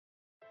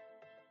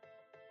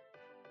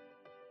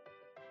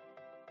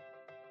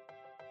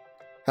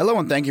Hello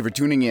and thank you for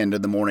tuning in to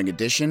the morning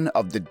edition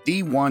of the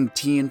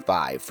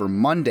D1T&5 for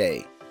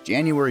Monday,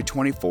 January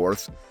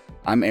 24th.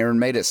 I'm Aaron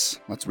Matus.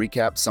 Let's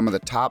recap some of the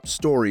top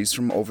stories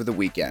from over the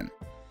weekend.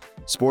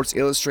 Sports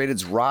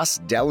Illustrated's Ross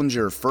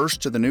Dellinger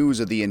first to the news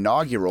of the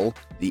inaugural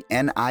The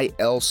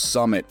NIL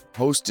Summit,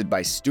 hosted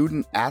by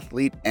Student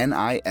Athlete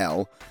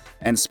NIL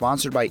and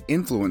sponsored by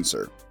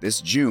Influencer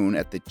this June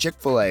at the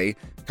Chick-fil-A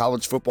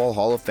College Football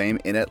Hall of Fame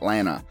in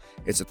Atlanta.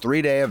 It's a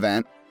 3-day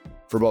event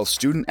for both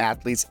student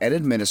athletes and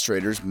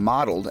administrators,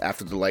 modeled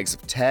after the likes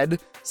of TED,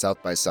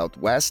 South by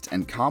Southwest,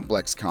 and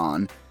Complex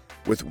Con,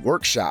 with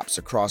workshops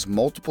across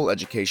multiple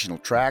educational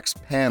tracks,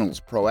 panels,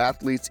 pro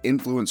athletes,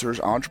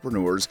 influencers,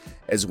 entrepreneurs,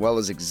 as well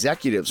as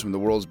executives from the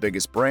world's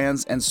biggest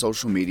brands and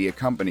social media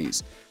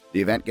companies.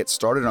 The event gets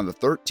started on the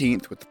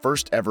 13th with the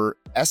first ever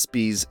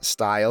ESPYs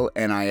Style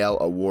NIL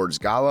Awards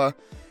Gala.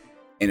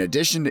 In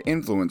addition to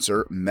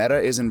Influencer, Meta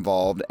is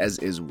involved, as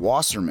is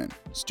Wasserman.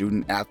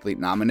 Student-athlete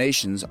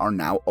nominations are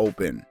now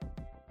open.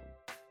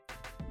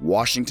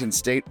 Washington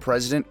State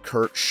President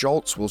Kurt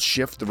Schulz will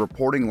shift the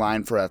reporting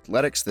line for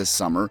athletics this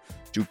summer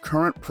to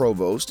current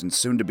provost and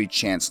soon-to-be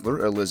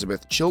chancellor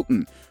Elizabeth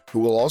Chilton, who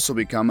will also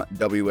become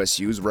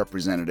WSU's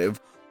representative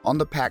on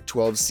the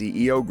Pac-12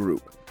 CEO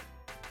group.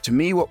 To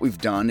me, what we've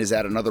done is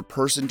add another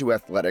person to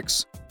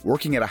athletics,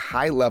 working at a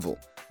high level,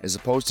 as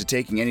opposed to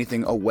taking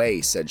anything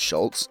away, said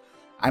Schulz.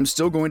 I'm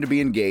still going to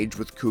be engaged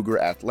with Cougar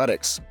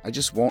Athletics. I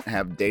just won't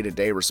have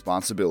day-to-day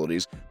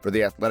responsibilities for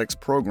the athletics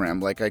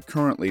program like I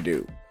currently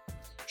do.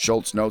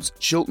 Schulz notes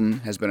Chilton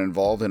has been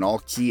involved in all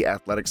key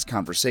athletics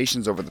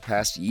conversations over the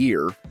past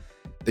year.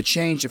 The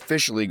change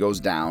officially goes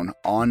down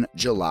on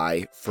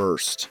July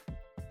 1st.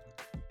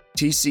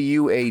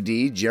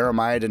 TCU AD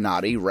Jeremiah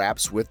Donati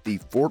raps with the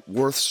Fort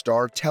Worth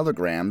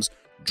Star-Telegram's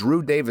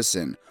Drew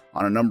Davison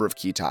on a number of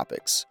key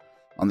topics.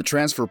 On the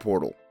transfer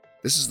portal,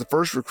 this is the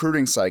first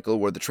recruiting cycle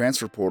where the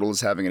transfer portal is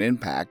having an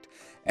impact,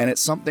 and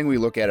it's something we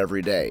look at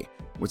every day.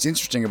 What's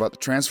interesting about the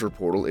transfer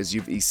portal is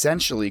you've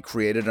essentially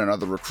created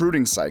another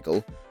recruiting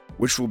cycle,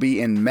 which will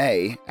be in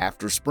May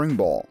after spring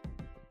ball.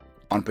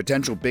 On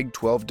potential Big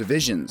 12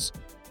 divisions,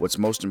 what's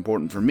most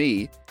important for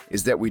me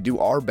is that we do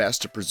our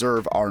best to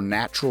preserve our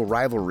natural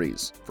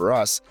rivalries. For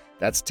us,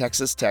 that's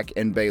Texas Tech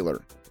and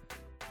Baylor.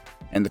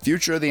 And the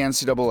future of the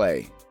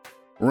NCAA.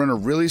 We're in a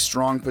really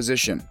strong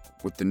position.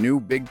 With the new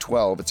Big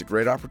 12, it's a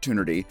great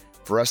opportunity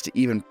for us to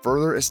even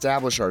further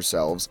establish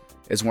ourselves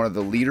as one of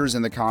the leaders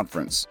in the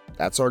conference.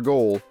 That's our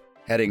goal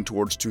heading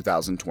towards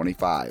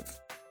 2025.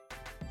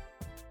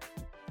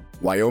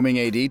 Wyoming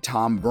AD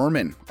Tom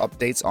Berman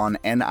updates on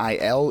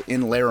NIL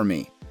in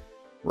Laramie.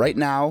 Right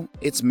now,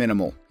 it's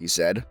minimal, he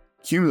said.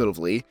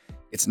 Cumulatively,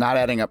 it's not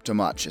adding up to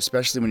much,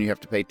 especially when you have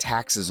to pay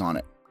taxes on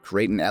it,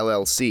 create an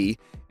LLC,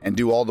 and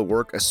do all the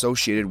work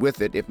associated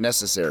with it if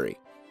necessary.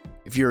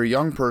 If you're a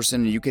young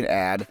person, you can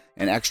add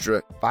an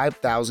extra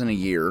 $5,000 a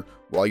year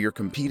while you're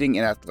competing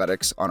in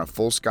athletics on a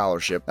full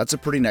scholarship. That's a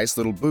pretty nice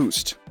little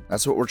boost.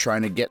 That's what we're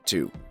trying to get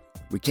to.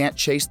 We can't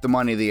chase the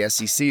money the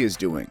SEC is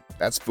doing.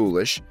 That's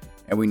foolish,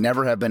 and we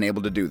never have been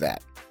able to do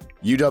that.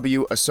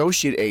 UW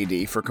Associate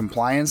AD for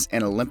Compliance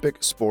and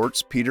Olympic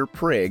Sports Peter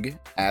Prigg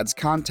adds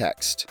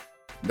context.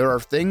 There are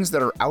things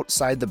that are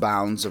outside the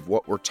bounds of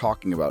what we're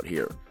talking about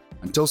here.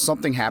 Until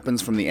something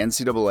happens from the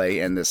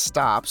NCAA and this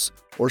stops,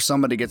 or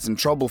somebody gets in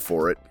trouble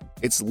for it,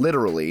 it's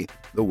literally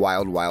the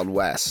wild, wild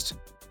west.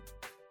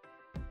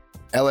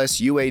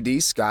 LSU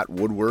AD Scott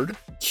Woodward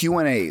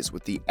Q&As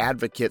with the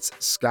Advocate's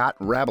Scott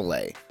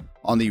Rabelais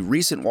on the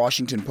recent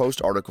Washington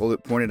Post article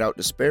that pointed out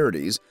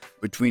disparities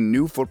between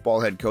new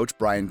football head coach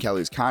Brian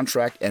Kelly's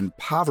contract and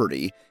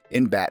poverty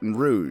in Baton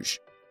Rouge.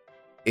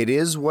 It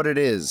is what it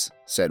is,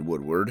 said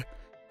Woodward.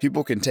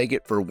 People can take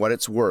it for what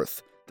it's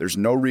worth. There's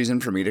no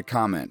reason for me to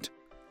comment.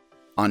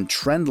 On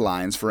trend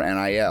lines for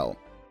NIL,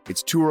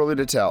 it's too early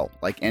to tell.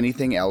 Like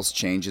anything else,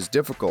 change is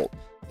difficult.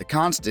 The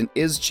constant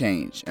is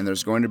change, and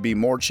there's going to be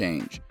more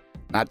change.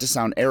 Not to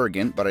sound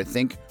arrogant, but I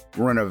think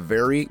we're in a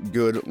very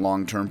good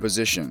long-term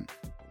position.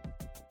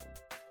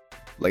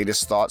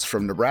 Latest thoughts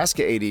from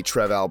Nebraska AD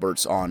Trev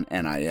Alberts on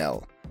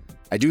NIL.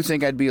 I do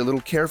think I'd be a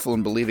little careful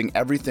in believing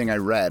everything I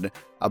read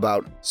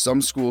about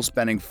some schools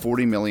spending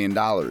 $40 million.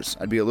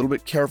 I'd be a little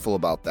bit careful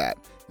about that.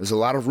 There's a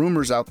lot of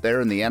rumors out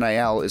there, and the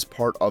NIL is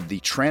part of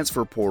the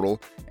transfer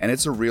portal, and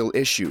it's a real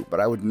issue, but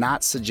I would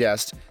not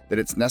suggest that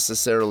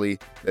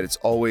it's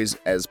always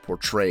as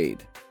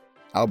portrayed.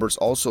 Alberts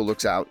also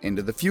looks out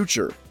into the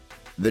future.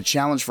 The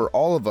challenge for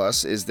all of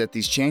us is that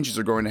these changes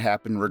are going to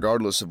happen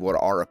regardless of what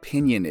our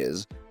opinion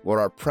is, what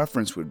our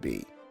preference would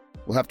be.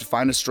 We'll have to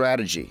find a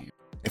strategy.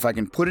 If I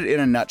can put it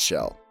in a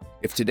nutshell,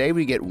 if today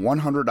we get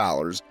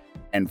 $100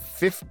 and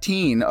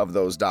 15 of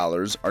those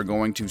dollars are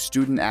going to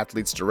student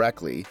athletes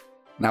directly,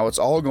 now it's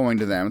all going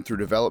to them through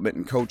development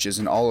and coaches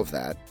and all of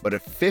that, but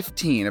if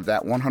 15 of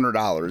that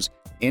 $100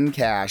 in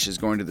cash is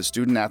going to the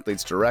student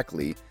athletes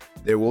directly,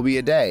 there will be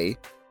a day,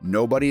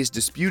 nobody is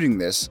disputing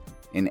this,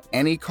 in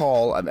any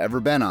call I've ever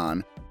been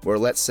on, where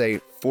let's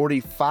say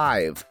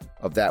 45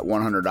 of that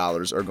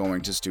 $100 are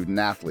going to student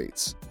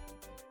athletes.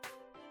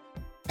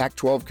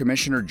 Pac-12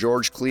 Commissioner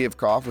George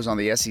Kliavkoff was on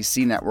the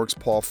SEC Network's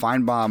Paul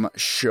Feinbaum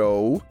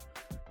show.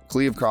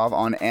 Kliavkoff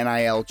on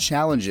NIL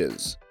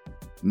challenges.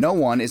 No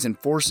one is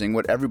enforcing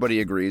what everybody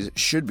agrees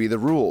should be the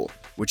rule,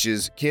 which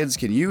is kids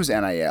can use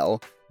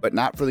NIL, but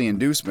not for the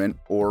inducement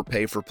or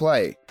pay for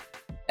play.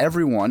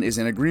 Everyone is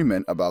in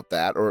agreement about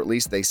that, or at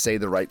least they say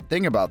the right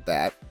thing about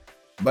that,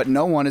 but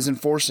no one is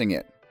enforcing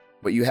it.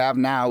 What you have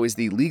now is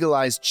the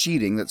legalized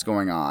cheating that's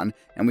going on,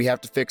 and we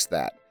have to fix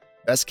that.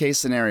 Best case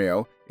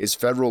scenario is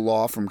federal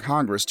law from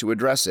Congress to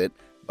address it,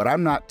 but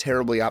I'm not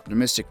terribly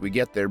optimistic we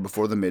get there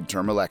before the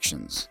midterm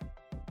elections.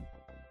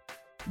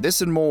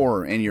 This and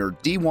more in your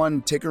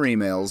D1 Ticker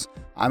emails.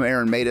 I'm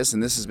Aaron Matus,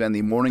 and this has been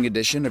the morning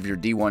edition of your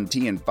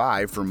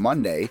D1TN5 for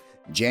Monday,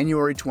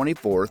 January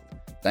 24th.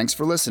 Thanks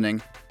for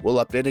listening.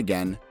 We'll update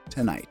again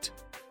tonight.